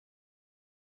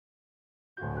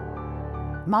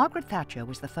Margaret Thatcher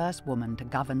was the first woman to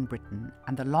govern Britain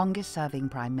and the longest-serving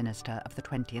Prime Minister of the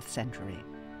 20th century.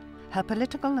 Her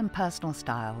political and personal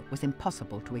style was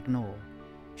impossible to ignore.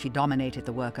 She dominated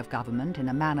the work of government in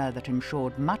a manner that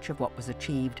ensured much of what was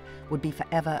achieved would be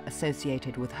forever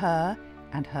associated with her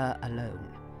and her alone.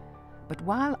 But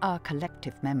while our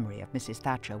collective memory of Mrs.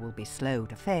 Thatcher will be slow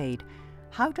to fade,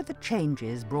 how do the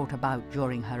changes brought about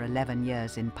during her 11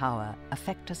 years in power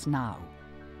affect us now?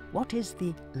 What is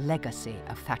the legacy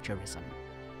of Thatcherism?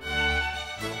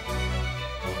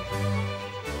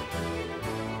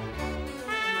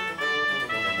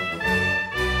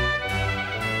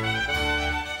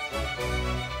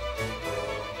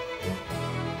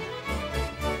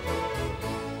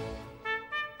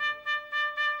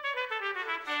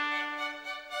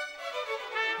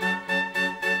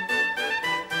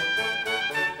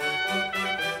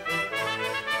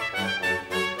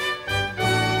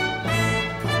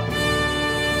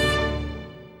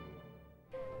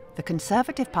 The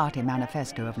Conservative Party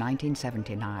manifesto of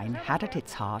 1979 had at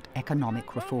its heart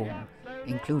economic reform,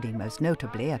 including most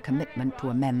notably a commitment to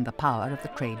amend the power of the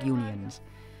trade unions.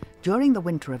 During the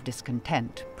winter of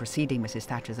discontent preceding Mrs.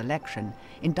 Thatcher's election,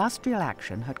 industrial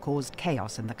action had caused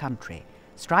chaos in the country.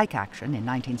 Strike action in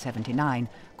 1979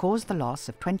 caused the loss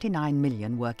of 29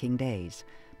 million working days.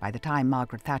 By the time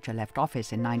Margaret Thatcher left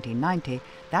office in 1990,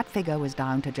 that figure was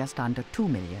down to just under 2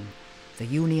 million. The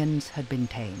unions had been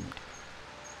tamed.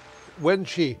 When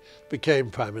she became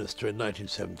Prime Minister in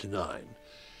 1979,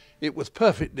 it was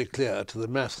perfectly clear to the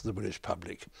mass of the British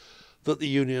public that the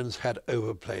unions had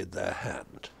overplayed their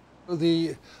hand.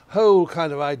 The whole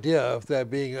kind of idea of there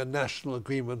being a national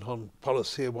agreement on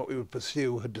policy and what we would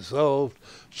pursue had dissolved.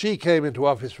 She came into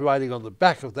office riding on the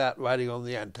back of that, riding on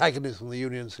the antagonism the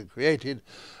unions had created,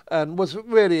 and was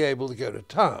really able to go to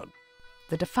town.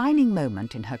 The defining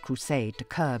moment in her crusade to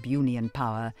curb union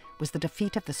power was the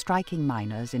defeat of the striking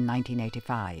miners in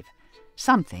 1985,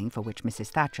 something for which Mrs.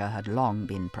 Thatcher had long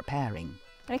been preparing.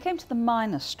 When it came to the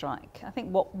miners' strike, I think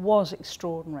what was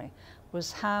extraordinary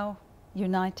was how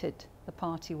united the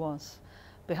party was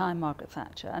behind Margaret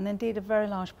Thatcher, and indeed a very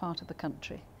large part of the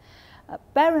country.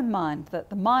 Bear in mind that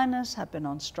the miners had been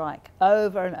on strike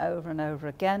over and over and over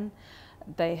again.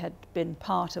 They had been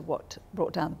part of what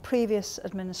brought down the previous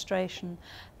administration.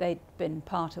 They'd been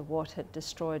part of what had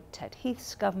destroyed Ted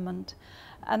Heath's government.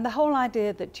 And the whole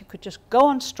idea that you could just go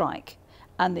on strike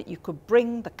and that you could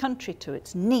bring the country to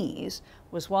its knees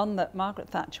was one that Margaret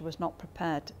Thatcher was not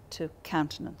prepared to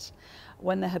countenance.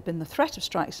 When there had been the threat of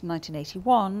strikes in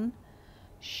 1981,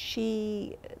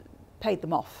 she paid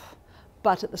them off,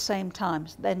 but at the same time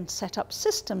then set up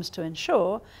systems to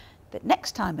ensure that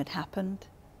next time it happened,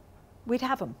 we'd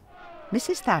have them.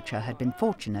 Mrs. Thatcher had been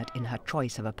fortunate in her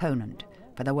choice of opponent,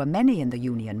 for there were many in the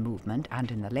union movement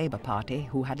and in the Labour Party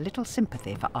who had little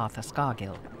sympathy for Arthur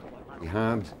Scargill. He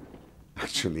had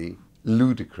actually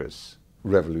ludicrous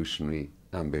revolutionary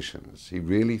ambitions. He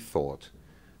really thought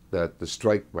that the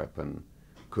strike weapon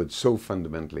could so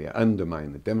fundamentally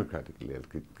undermine the democratically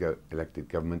elected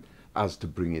government as to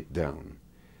bring it down.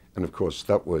 And of course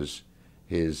that was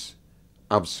his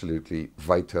absolutely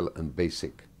vital and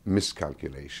basic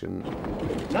miscalculation.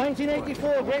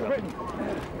 1984, Great Britain.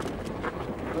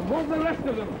 And move the rest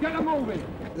of them, get them moving.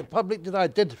 The public did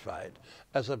identify it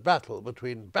as a battle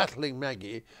between battling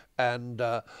Maggie and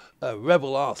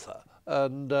rebel Arthur.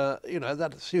 And, you know,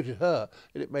 that suited her,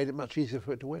 and it made it much easier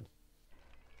for it to win.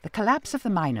 The collapse of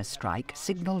the miners' strike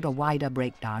signalled a wider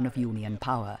breakdown of union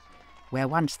power. Where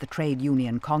once the Trade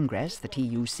Union Congress, the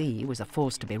TUC, was a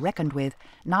force to be reckoned with,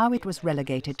 now it was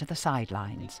relegated to the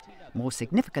sidelines. More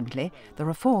significantly, the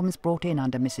reforms brought in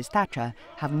under Mrs. Thatcher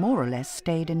have more or less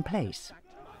stayed in place.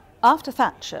 After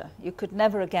Thatcher, you could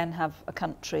never again have a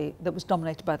country that was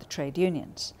dominated by the trade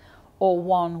unions, or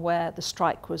one where the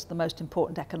strike was the most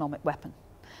important economic weapon.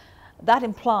 That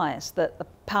implies that the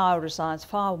power resides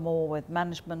far more with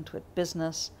management, with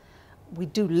business. We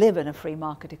do live in a free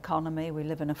market economy, we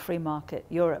live in a free market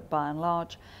Europe by and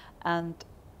large, and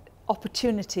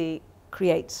opportunity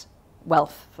creates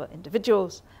wealth for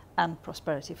individuals and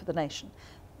prosperity for the nation.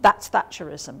 That's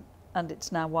Thatcherism, and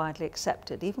it's now widely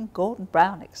accepted. Even Gordon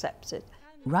Brown accepts it.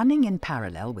 Running in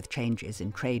parallel with changes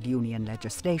in trade union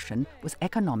legislation was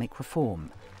economic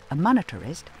reform. A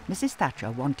monetarist, Mrs.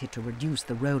 Thatcher wanted to reduce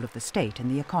the role of the state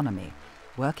in the economy.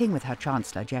 Working with her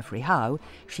Chancellor Geoffrey Howe,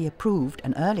 she approved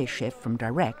an early shift from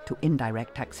direct to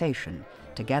indirect taxation,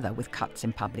 together with cuts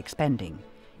in public spending.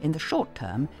 In the short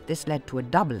term, this led to a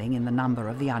doubling in the number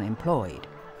of the unemployed.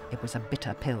 It was a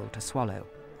bitter pill to swallow.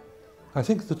 I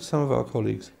think that some of our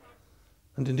colleagues,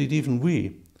 and indeed even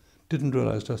we, didn't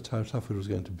realise just how tough it was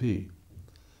going to be.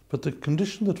 But the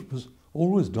condition that was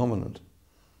always dominant.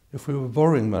 If we were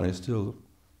borrowing money still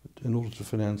in order to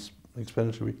finance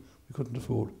expenditure we couldn't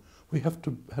afford, we had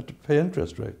to pay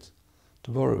interest rates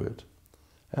to borrow it.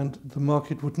 And the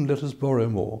market wouldn't let us borrow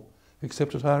more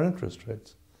except at higher interest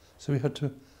rates. So we had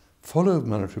to follow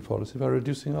monetary policy by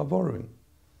reducing our borrowing.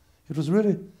 It was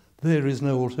really, there is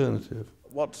no alternative.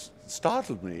 What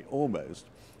startled me almost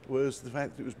was the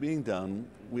fact that it was being done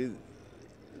with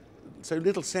so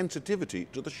little sensitivity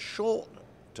to the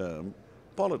short-term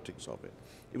politics of it.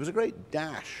 It was a great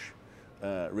dash,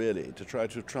 really, to try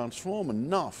to transform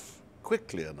enough,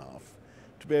 quickly enough,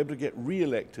 to be able to get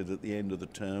re-elected at the end of the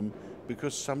term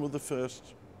because some of the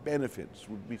first benefits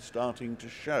would be starting to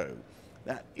show.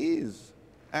 That is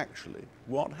actually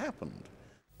what happened.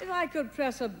 If I could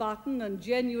press a button and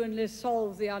genuinely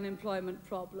solve the unemployment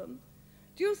problem,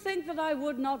 do you think that I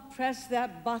would not press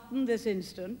that button this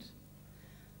instant?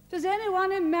 Does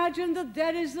anyone imagine that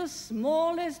there is the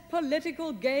smallest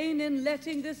political gain in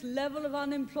letting this level of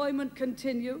unemployment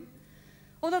continue?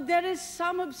 Or that there is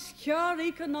some obscure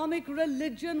economic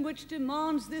religion which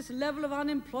demands this level of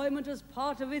unemployment as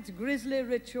part of its grisly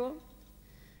ritual?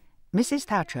 Mrs.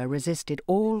 Thatcher resisted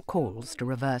all calls to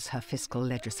reverse her fiscal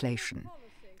legislation.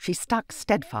 She stuck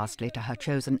steadfastly to her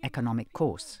chosen economic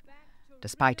course.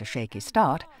 Despite a shaky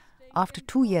start, after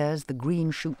 2 years the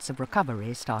green shoots of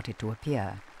recovery started to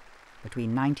appear.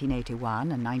 Between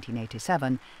 1981 and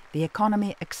 1987, the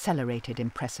economy accelerated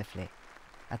impressively.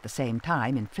 At the same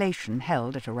time, inflation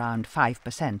held at around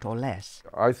 5% or less.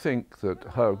 I think that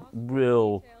her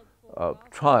real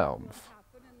triumph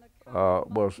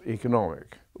was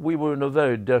economic. We were in a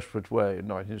very desperate way in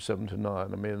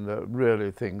 1979. I mean,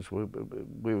 really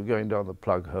we were going down the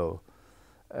plug hole.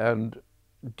 And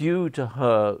due to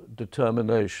her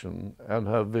determination and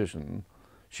her vision,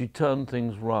 she turned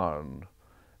things round.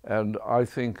 And I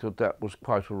think that was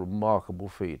quite a remarkable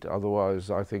feat. Otherwise,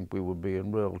 I think we would be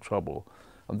in real trouble.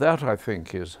 And that, I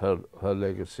think, is her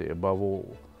legacy above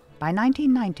all. By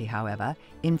 1990, however,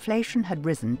 inflation had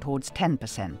risen towards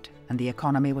 10% and the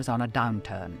economy was on a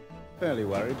downturn. Fairly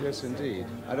worried, yes indeed.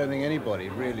 I don't think anybody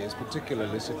really is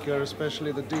particularly secure,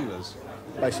 especially the dealers.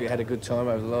 Basically had a good time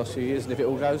over the last few years, and if it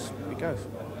all goes, it goes.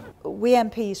 We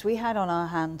MPs, we had on our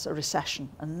hands a recession,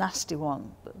 a nasty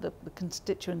one. The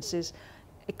constituency's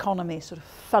economy sort of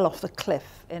fell off the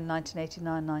cliff in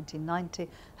 1989, 1990.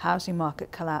 Housing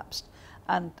market collapsed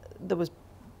and there was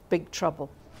big trouble.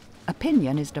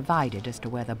 Opinion is divided as to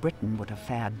whether Britain would have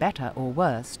fared better or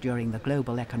worse during the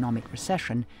global economic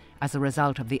recession as a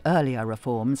result of the earlier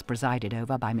reforms presided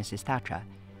over by Mrs. Thatcher.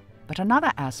 But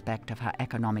another aspect of her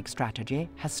economic strategy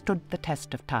has stood the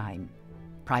test of time: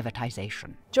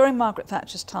 privatisation. During Margaret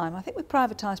Thatcher's time, I think we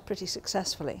privatised pretty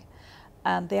successfully,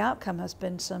 and the outcome has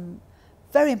been some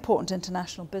very important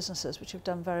international businesses which have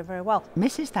done very, very well.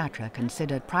 Mrs. Thatcher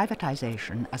considered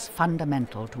privatisation as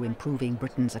fundamental to improving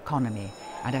Britain's economy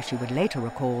and, as she would later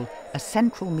recall, a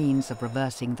central means of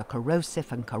reversing the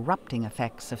corrosive and corrupting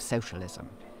effects of socialism.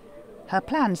 Her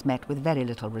plans met with very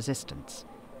little resistance.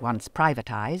 Once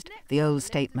privatised, the old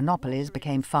state monopolies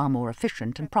became far more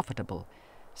efficient and profitable.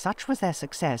 Such was their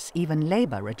success, even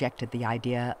Labour rejected the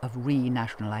idea of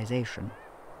renationalisation.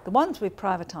 The ones we've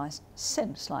privatised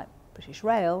since, like British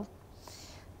Rail,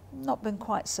 not been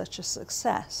quite such a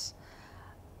success.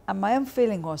 And my own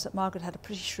feeling was that Margaret had a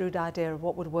pretty shrewd idea of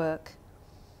what would work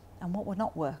and what would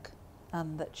not work,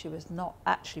 and that she was not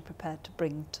actually prepared to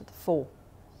bring to the fore.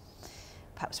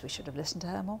 Perhaps we should have listened to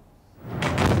her more.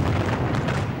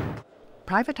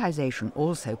 Privatisation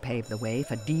also paved the way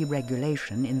for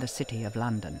deregulation in the City of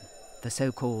London, the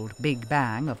so-called Big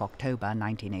Bang of October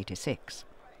 1986.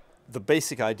 The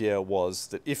basic idea was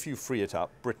that if you free it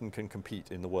up, Britain can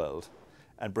compete in the world,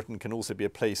 and Britain can also be a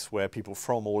place where people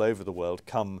from all over the world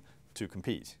come to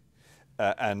compete.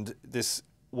 And this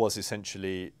was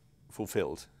essentially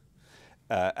fulfilled.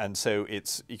 And so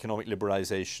it's economic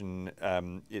liberalisation,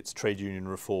 it's trade union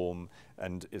reform,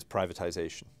 and it's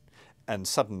privatisation. And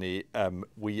suddenly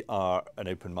we are an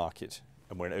open market,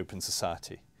 and we're an open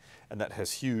society. And that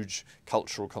has huge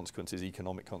cultural consequences,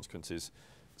 economic consequences,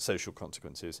 social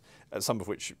consequences, some of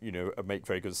which, you know, make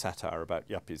very good satire about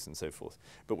yuppies and so forth,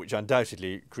 but which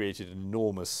undoubtedly created an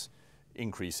enormous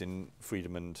increase in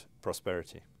freedom and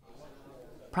prosperity.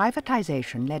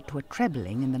 Privatisation led to a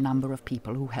trebling in the number of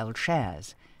people who held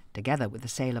shares. Together with the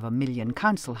sale of 1 million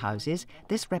council houses,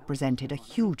 this represented a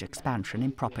huge expansion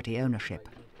in property ownership.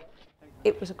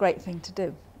 It was a great thing to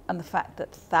do, and the fact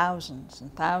that thousands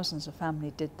and thousands of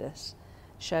families did this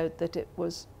showed that it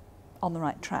was on the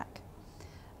right track.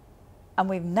 And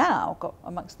we've now got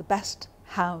amongst the best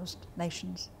housed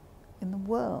nations in the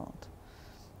world.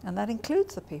 And that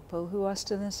includes the people who are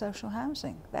still in social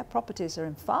housing. Their properties are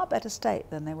in far better state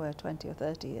than they were 20 or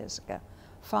 30 years ago.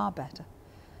 Far better.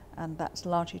 And that's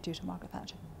largely due to Margaret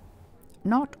Thatcher.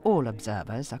 Not all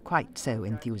observers are quite so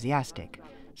enthusiastic.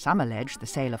 Some allege the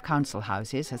sale of council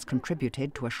houses has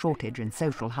contributed to a shortage in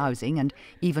social housing and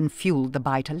even fuelled the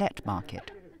buy-to-let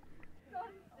market.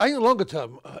 I think the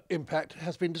longer-term impact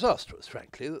has been disastrous,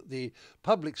 frankly. That the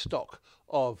public stock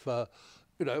of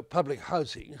public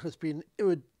housing has been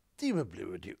irredeemably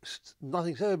reduced.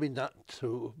 Nothing's ever been done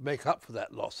to make up for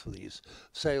that loss for these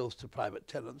sales to private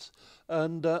tenants,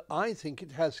 and I think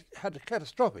it has had a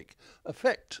catastrophic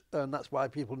effect, and that's why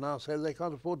people now say they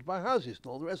can't afford to buy houses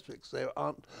and all the rest of it,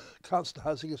 because council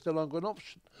housing is no longer an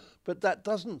option. But that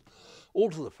doesn't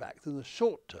alter the fact that in the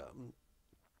short term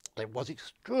it was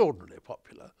extraordinarily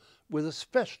popular, with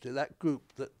especially that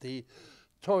group that the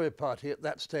Tory party at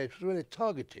that stage was really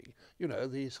targeting,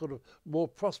 the sort of more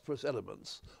prosperous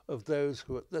elements of those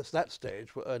who at that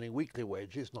stage were earning weekly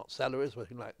wages, not salaries or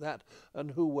anything like that,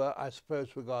 and who were, I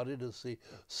suppose, regarded as the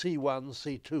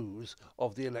C1s, C2s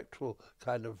of the electoral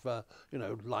kind of,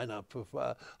 lineup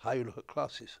of how you look at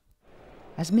classes.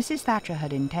 As Mrs. Thatcher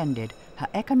had intended, her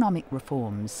economic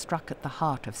reforms struck at the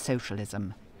heart of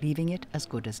socialism, leaving it as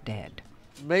good as dead.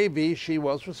 Maybe she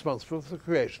was responsible for the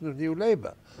creation of New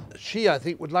Labour. She, I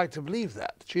think, would like to believe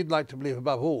that. She'd like to believe,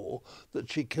 above all, that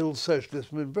she killed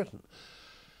socialism in Britain.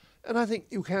 And I think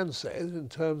you can say that in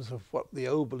terms of what the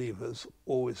old believers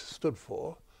always stood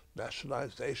for,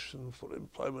 nationalisation, full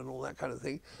employment, all that kind of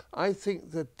thing, I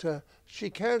think that she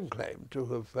can claim to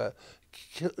have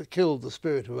killed the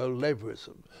spirit of old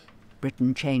labourism.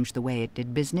 Britain changed the way it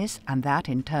did business, and that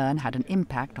in turn had an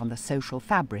impact on the social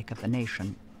fabric of the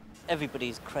nation.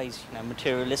 Everybody's crazy,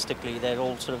 materialistically. They're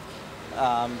all sort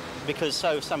of, because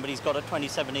somebody's got a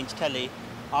 27-inch telly,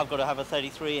 I've got to have a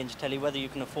 33-inch telly, whether you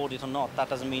can afford it or not. That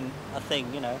doesn't mean a thing,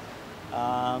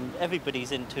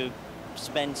 Everybody's into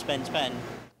spend, spend, spend.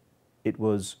 It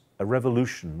was a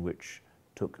revolution which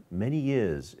took many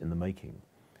years in the making,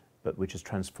 but which has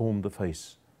transformed the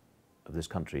face of this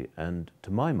country, and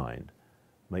to my mind,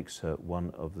 makes her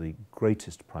one of the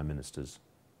greatest prime ministers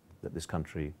that this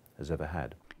country has ever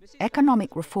had.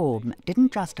 Economic reform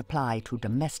didn't just apply to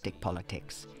domestic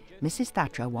politics. Mrs.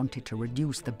 Thatcher wanted to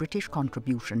reduce the British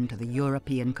contribution to the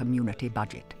European Community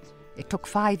budget. It took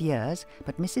 5 years,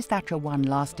 but Mrs. Thatcher won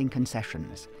lasting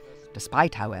concessions.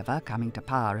 Despite, however, coming to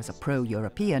power as a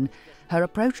pro-European, her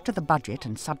approach to the budget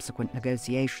and subsequent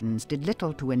negotiations did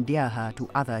little to endear her to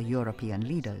other European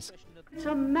leaders. It's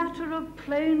a matter of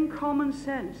plain common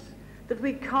sense that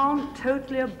we can't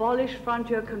totally abolish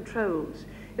frontier controls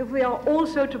if we are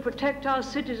also to protect our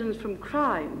citizens from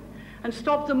crime and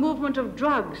stop the movement of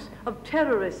drugs, of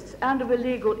terrorists and of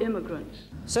illegal immigrants.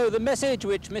 So the message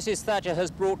which Mrs. Thatcher has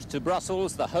brought to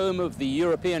Brussels, the home of the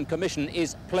European Commission,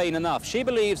 is plain enough. She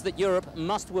believes that Europe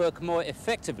must work more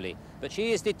effectively, but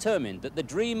she is determined that the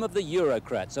dream of the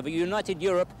Eurocrats of a united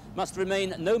Europe must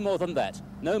remain no more than that,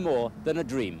 no more than a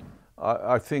dream.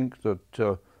 I think that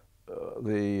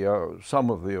some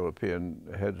of the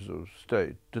European heads of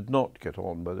state did not get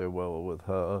on very well with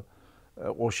her,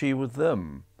 or she with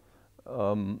them,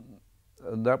 and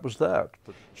that was that.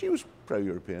 But she was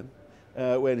pro-European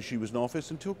when she was in office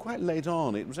until quite late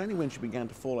on. It was only when she began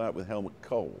to fall out with Helmut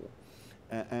Kohl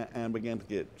and began to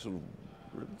get sort of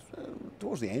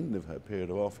towards the end of her period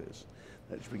of office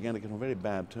that she began to get on very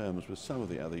bad terms with some of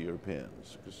the other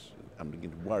Europeans, because I'm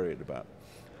beginning to worry about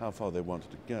how far they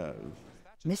wanted to go.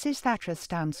 Mrs. Thatcher's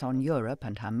stance on Europe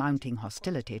and her mounting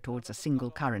hostility towards a single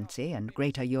currency and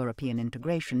greater European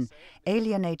integration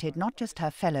alienated not just her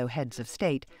fellow heads of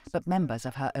state, but members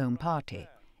of her own party.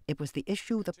 It was the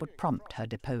issue that would prompt her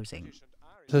deposing.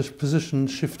 Her position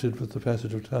shifted with the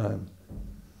passage of time.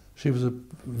 She was a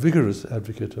vigorous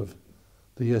advocate of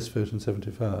the yes vote in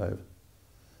 '75,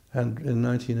 and in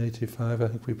 1985 I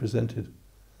think we presented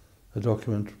a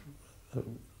document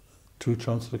to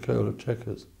Chancellor Kohl of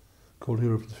Chequers called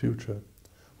Europe of the Future,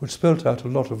 which spelt out a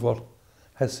lot of what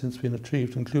has since been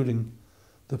achieved, including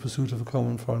the pursuit of a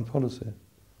common foreign policy.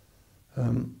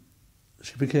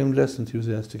 She became less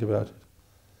enthusiastic about it,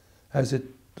 as it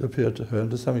appeared to her, and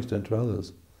to some extent to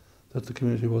others, that the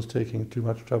community was taking too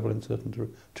much trouble in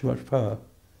too much power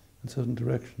in certain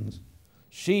directions.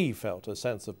 She felt a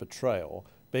sense of betrayal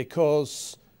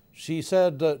because she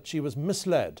said that she was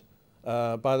misled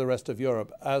by the rest of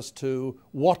Europe as to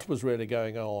what was really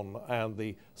going on and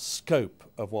the scope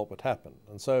of what would happen.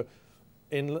 And so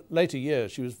in later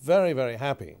years she was very, very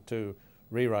happy to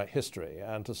rewrite history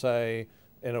and to say,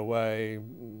 in a way,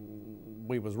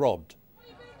 we was robbed.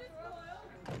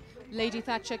 Lady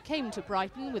Thatcher came to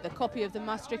Brighton with a copy of the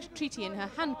Maastricht Treaty in her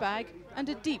handbag and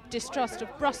a deep distrust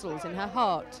of Brussels in her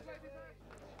heart.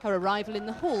 Her arrival in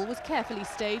the hall was carefully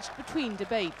staged between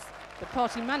debates, but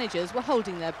party managers were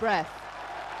holding their breath.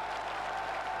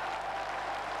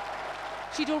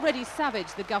 She'd already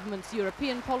savaged the government's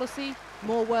European policy,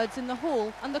 more words in the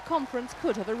hall, and the conference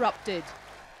could have erupted.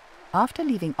 After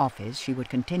leaving office, she would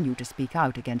continue to speak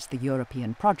out against the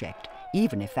European project,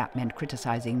 even if that meant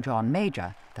criticising John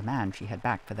Major, the man she had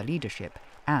backed for the leadership,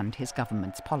 and his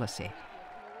government's policy.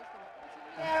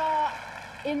 There are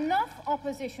enough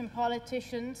opposition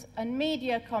politicians and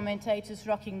media commentators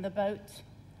rocking the boat.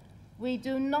 We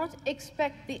do not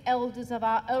expect the elders of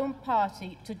our own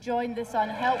party to join this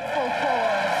unhelpful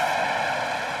cause.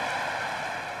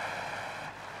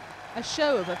 A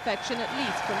show of affection at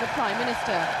least from the Prime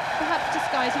Minister, perhaps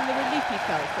disguising the relief he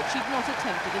felt that she'd not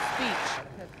attempted a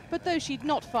speech. But though she'd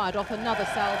not fired off another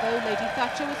salvo, Lady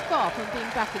Thatcher was far from being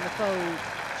back in the fold.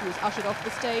 She was ushered off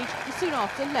the stage and soon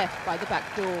after left by the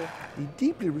back door. He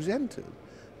deeply resented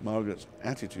Margaret's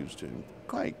attitudes to him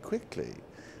quite quickly.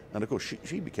 And of course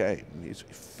she became his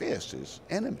fiercest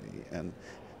enemy and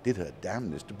did her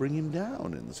damnedest to bring him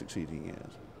down in the succeeding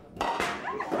years.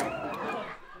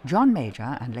 John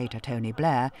Major and later Tony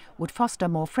Blair would foster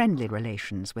more friendly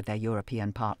relations with their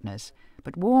European partners,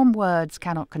 but warm words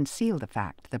cannot conceal the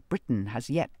fact that Britain has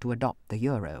yet to adopt the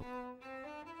euro.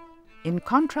 In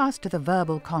contrast to the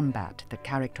verbal combat that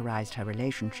characterised her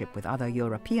relationship with other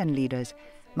European leaders,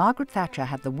 Margaret Thatcher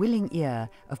had the willing ear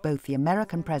of both the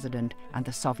American president and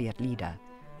the Soviet leader.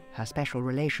 Her special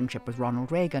relationship with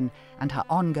Ronald Reagan and her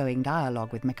ongoing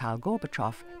dialogue with Mikhail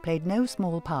Gorbachev played no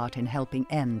small part in helping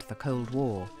end the Cold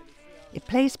War. It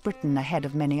placed Britain ahead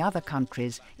of many other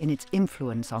countries in its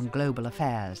influence on global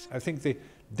affairs. I think the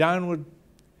downward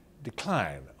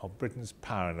decline of Britain's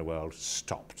power in the world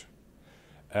stopped.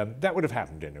 That would have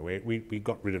happened anyway. We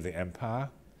got rid of the empire,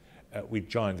 we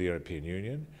joined the European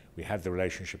Union, we had the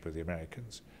relationship with the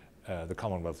Americans, the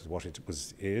Commonwealth is what it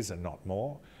is and not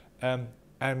more.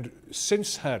 And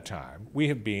since her time, we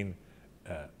have been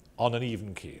on an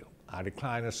even keel. Our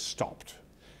decline has stopped.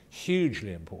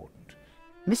 Hugely important.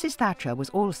 Mrs. Thatcher was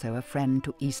also a friend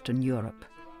to Eastern Europe.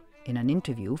 In an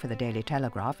interview for the Daily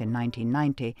Telegraph in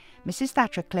 1990, Mrs.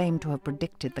 Thatcher claimed to have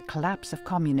predicted the collapse of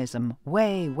communism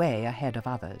way, way ahead of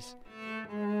others.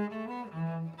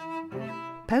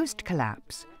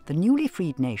 Post-collapse, the newly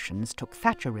freed nations took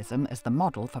Thatcherism as the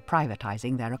model for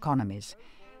privatising their economies.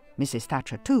 Mrs.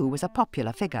 Thatcher, too, was a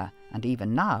popular figure, and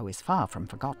even now is far from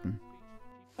forgotten.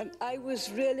 And I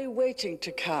was really waiting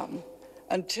to come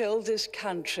until this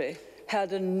country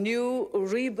had a new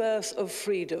rebirth of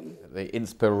freedom. The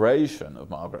inspiration of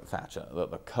Margaret Thatcher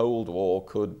that the Cold War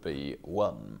could be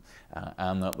won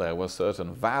and that there were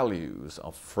certain values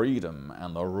of freedom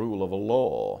and the rule of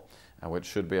law which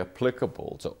should be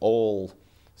applicable to all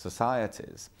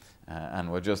societies.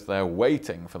 And we're just there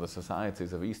waiting for the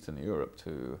societies of Eastern Europe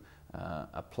to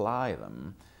apply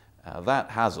them. That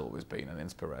has always been an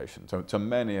inspiration to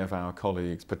many of our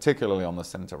colleagues, particularly on the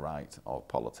centre-right of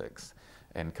politics,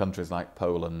 in countries like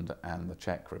Poland and the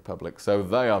Czech Republic. So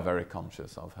they are very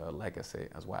conscious of her legacy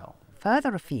as well.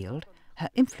 Further afield, her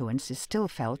influence is still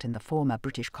felt in the former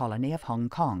British colony of Hong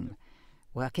Kong.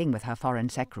 Working with her Foreign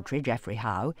Secretary, Geoffrey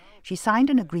Howe, she signed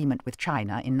an agreement with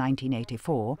China in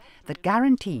 1984 that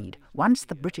guaranteed, once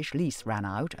the British lease ran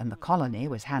out and the colony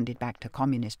was handed back to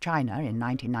Communist China in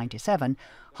 1997,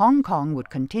 Hong Kong would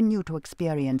continue to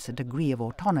experience a degree of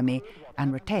autonomy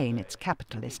and retain its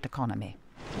capitalist economy.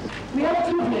 We are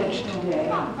privileged today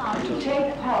to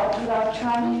take part with our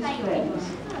Chinese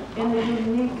friends in the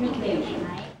unique occasion.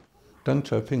 Deng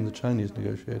Xiaoping, the Chinese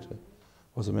negotiator,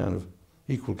 was a man of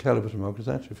equal calibre to Margaret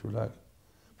Thatcher, if you like.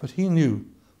 But he knew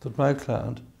that my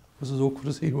client was as awkward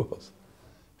as he was,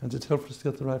 and it helped us to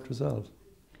get the right result.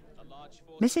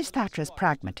 Mrs. Thatcher's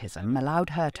pragmatism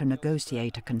allowed her to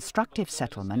negotiate a constructive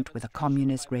settlement with a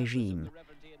communist regime.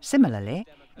 Similarly,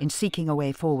 in seeking a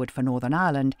way forward for Northern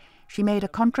Ireland, she made a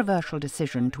controversial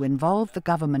decision to involve the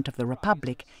government of the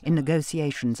Republic in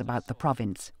negotiations about the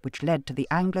province, which led to the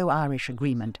Anglo-Irish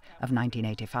Agreement of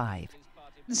 1985.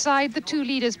 Inside, the two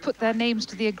leaders put their names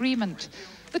to the agreement.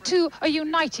 The two are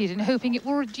united in hoping it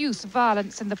will reduce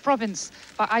violence in the province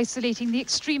by isolating the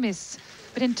extremists.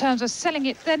 But in terms of selling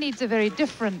it, their needs are very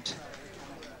different.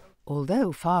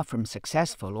 Although far from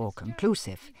successful or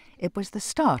conclusive, It was the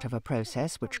start of a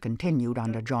process which continued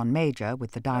under John Major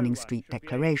with the Downing Street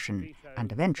Declaration,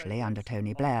 and eventually under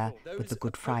Tony Blair with the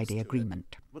Good Friday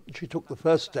Agreement. She took the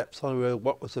first steps on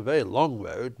what was a very long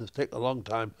road, and it's taken a long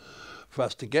time for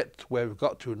us to get to where we've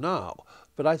got to now.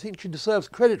 But I think she deserves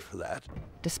credit for that.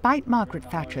 Despite Margaret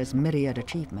Thatcher's myriad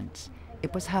achievements,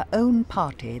 it was her own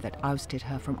party that ousted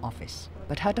her from office.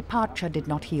 But her departure did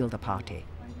not heal the party.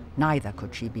 Neither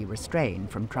could she be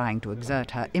restrained from trying to exert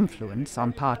her influence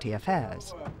on party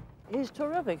affairs. He's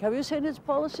terrific. Have you seen his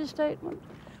policy statement?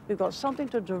 We've got something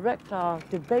to direct our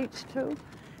debates to.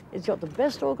 It's got the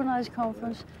best organised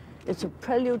conference. It's a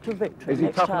prelude to victory. Is he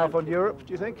tough enough on Europe,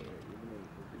 do you think?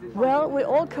 Well, we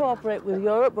all cooperate with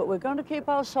Europe, but we're going to keep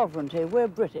our sovereignty. We're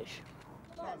British.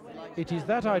 It is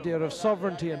that idea of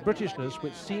sovereignty and Britishness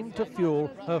which seemed to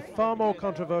fuel her far more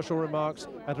controversial remarks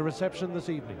at a reception this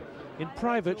evening. In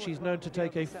private, she's known to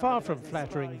take a far from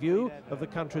flattering view of the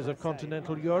countries of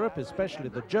continental Europe, especially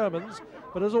the Germans,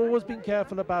 but has always been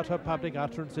careful about her public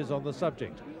utterances on the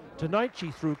subject. Tonight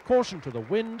she threw caution to the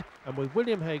wind, and with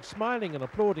William Hague smiling and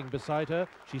applauding beside her,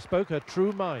 she spoke her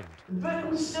true mind.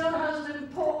 Britain still has an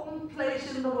important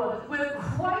place in the world. We're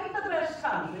quite the best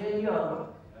country in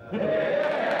Europe.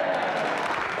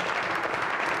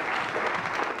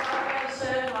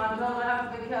 I'm going to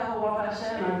have to be careful what I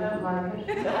say, and I don't like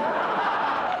it.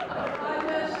 I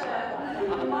dare say,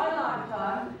 in my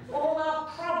lifetime, all our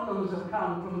problems have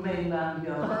come from mainland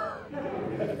Europe.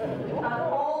 And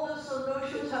all the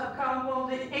solutions have come from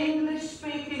the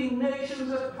English-speaking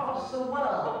nations across the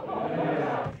world.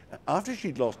 After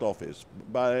she'd lost office,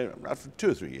 after 2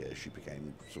 or 3 years, she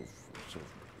became sort of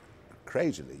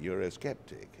crazily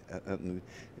Eurosceptic and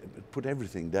put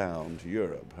everything down to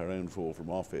Europe, her own fall from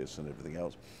office and everything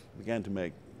else, began to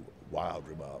make wild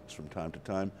remarks from time to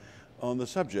time on the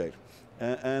subject.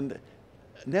 And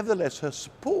nevertheless, her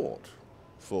support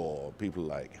for people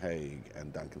like Hague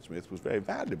and Duncan Smith was very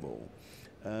valuable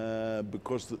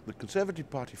because the Conservative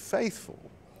Party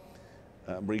faithful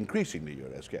were increasingly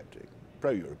Eurosceptic.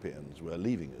 Pro-Europeans were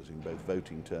leaving us in both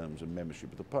voting terms and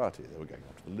membership of the party. They were going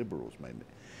on to the Liberals mainly.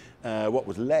 What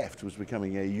was left was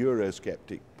becoming a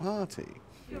Eurosceptic party.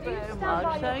 Thank you very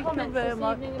much. Thank you very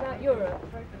much. About Europe,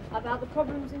 about the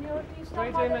problems in Europe. Do you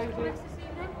start by those comments this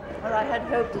evening? Well, I had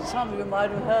hoped that some of you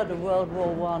might have heard of World War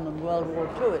I and World War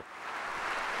II.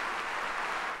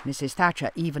 Mrs. Thatcher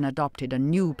even adopted a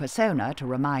new persona to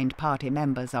remind party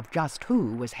members of just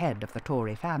who was head of the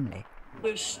Tory family.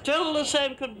 We've still the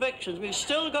same convictions, we've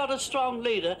still got a strong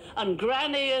leader, and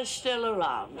Granny is still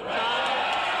around.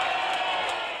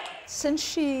 Since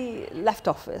she left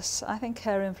office, I think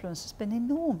her influence has been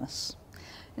enormous.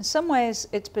 In some ways,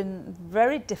 it's been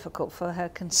very difficult for her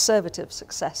Conservative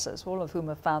successors, all of whom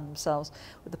have found themselves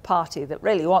with a party that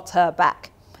really wants her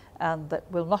back and that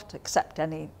will not accept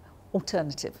any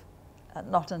alternative,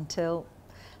 not until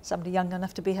somebody young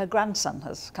enough to be her grandson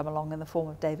has come along in the form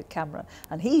of David Cameron,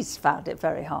 and he's found it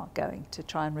very hard going to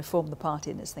try and reform the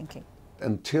party in his thinking.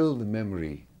 Until the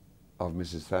memory of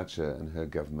Mrs. Thatcher and her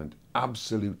government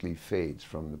absolutely fades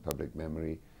from the public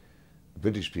memory,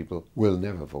 British people will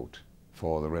never vote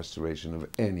for the restoration of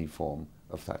any form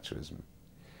of Thatcherism.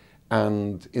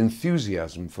 And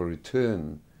enthusiasm for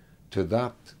return to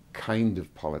that kind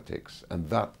of politics and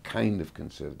that kind of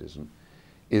conservatism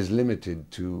is limited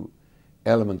to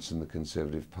elements in the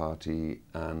Conservative Party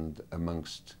and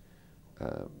amongst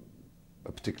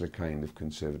a particular kind of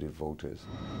Conservative voters.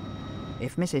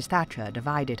 If Mrs. Thatcher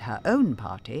divided her own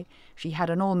party, she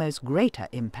had an almost greater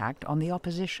impact on the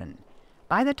opposition.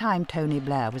 By the time Tony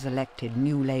Blair was elected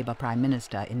new Labour Prime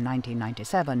Minister in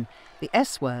 1997, the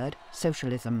S word,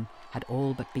 socialism, had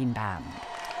all but been banned.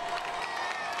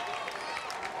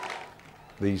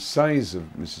 The size of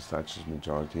Mrs. Thatcher's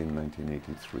majority in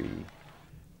 1983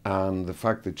 and the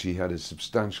fact that she had a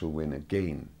substantial win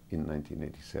again in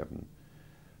 1987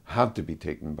 had to be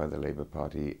taken by the Labour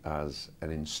Party as an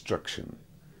instruction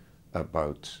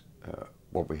about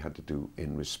what we had to do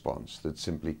in response, that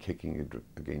simply kicking it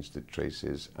against the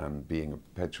traces and being a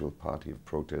perpetual party of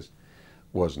protest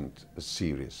wasn't a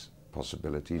serious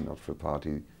possibility, not for a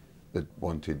party that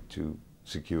wanted to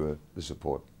secure the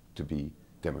support to be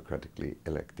democratically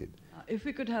elected. If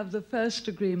we could have the first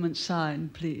agreement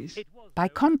signed, please. By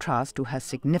contrast to her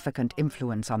significant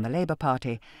influence on the Labour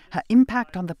Party, her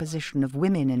impact on the position of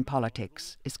women in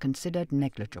politics is considered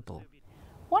negligible.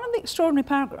 One of the extraordinary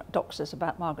paradoxes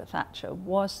about Margaret Thatcher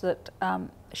was that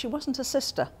she wasn't a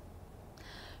sister.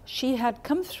 She had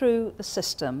come through the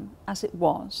system as it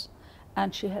was,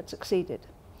 and she had succeeded.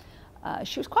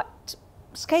 She was quite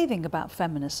scathing about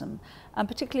feminism, and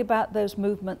particularly about those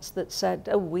movements that said,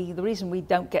 oh, the reason we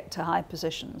don't get to high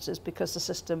positions is because the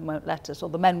system won't let us, or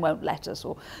the men won't let us,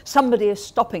 or somebody is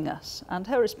stopping us. And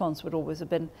her response would always have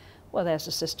been, well, there's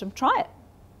a system, try it.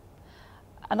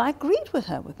 And I agreed with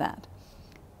her with that.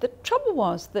 The trouble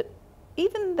was that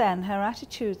even then her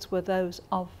attitudes were those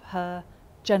of her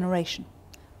generation,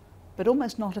 but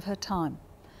almost not of her time.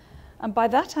 And by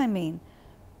that I mean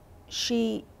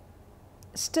she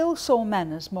still saw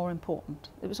men as more important.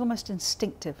 It was almost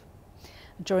instinctive.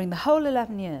 During the whole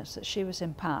 11 years that she was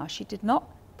in power, she did not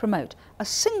promote a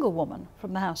single woman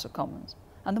from the House of Commons,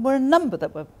 and there were a number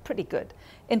that were pretty good,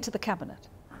 into the cabinet.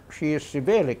 She is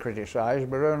severely criticised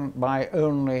by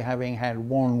only having had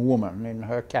one woman in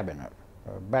her cabinet.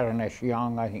 Baroness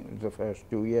Young, I think, was the first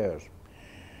 2 years.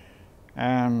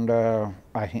 And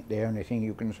I think the only thing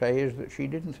you can say is that she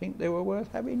didn't think they were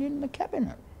worth having in the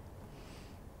cabinet.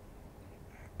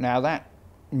 Now that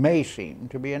may seem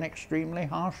to be an extremely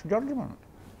harsh judgment,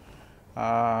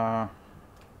 but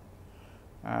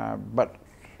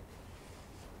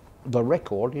the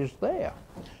record is there.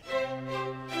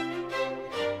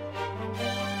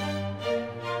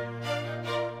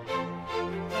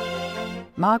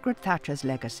 Margaret Thatcher's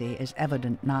legacy is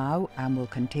evident now and will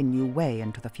continue way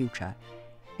into the future.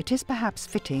 It is perhaps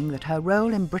fitting that her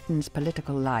role in Britain's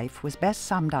political life was best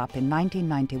summed up in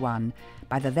 1991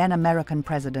 by the then American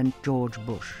President George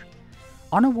Bush.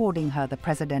 On awarding her the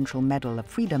Presidential Medal of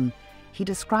Freedom, he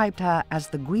described her as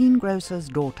the greengrocer's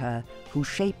daughter who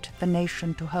shaped the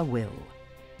nation to her will.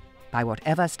 By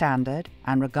whatever standard,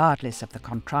 and regardless of the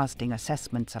contrasting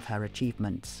assessments of her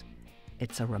achievements,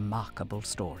 it's a remarkable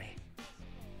story.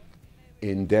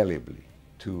 Indelibly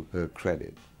to her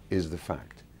credit is the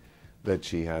fact that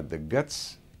she had the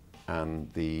guts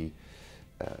and the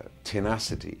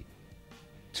tenacity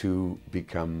to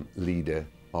become leader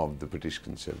of the British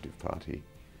Conservative Party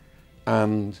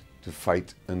and to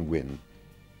fight and win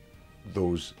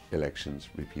those elections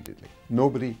repeatedly.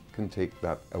 Nobody can take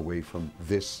that away from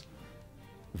this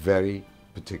very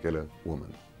particular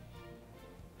woman.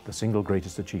 The single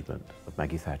greatest achievement of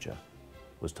Maggie Thatcher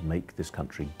was to make this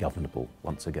country governable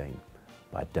once again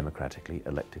by a democratically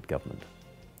elected government.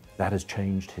 That has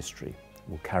changed history,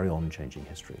 will carry on changing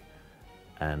history.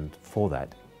 And for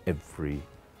that, every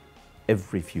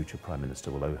future Prime Minister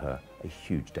will owe her a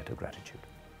huge debt of gratitude.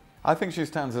 I think she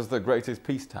stands as the greatest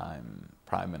peacetime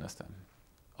Prime Minister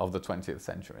of the 20th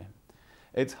century.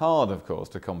 It's hard, of course,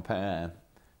 to compare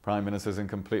Prime Ministers in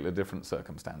completely different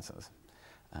circumstances.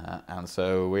 And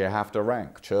so we have to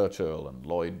rank Churchill and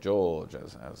Lloyd George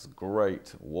as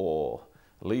great war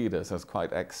leaders, as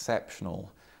quite exceptional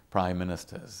Prime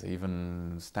Ministers,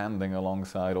 even standing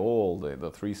alongside all the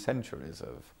 3 centuries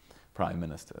of Prime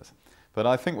Ministers. But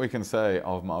I think we can say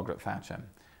of Margaret Thatcher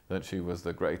that she was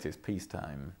the greatest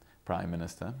peacetime Prime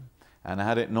Minister, and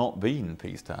had it not been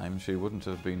peacetime, she wouldn't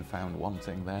have been found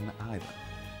wanting then either.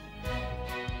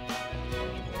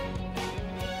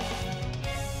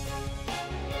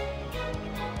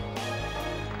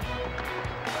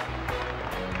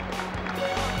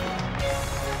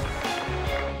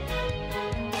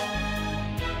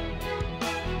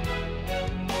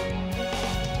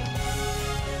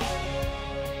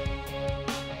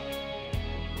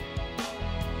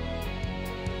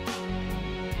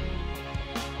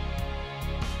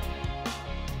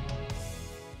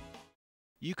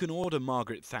 You can order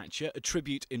Margaret Thatcher a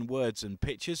tribute in words and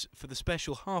pictures for the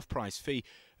special half-price fee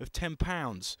of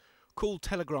 £10. Call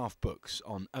Telegraph Books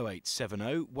on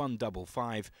 0870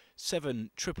 155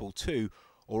 7222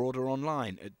 or order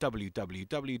online at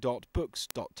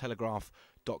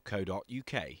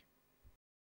www.books.telegraph.co.uk.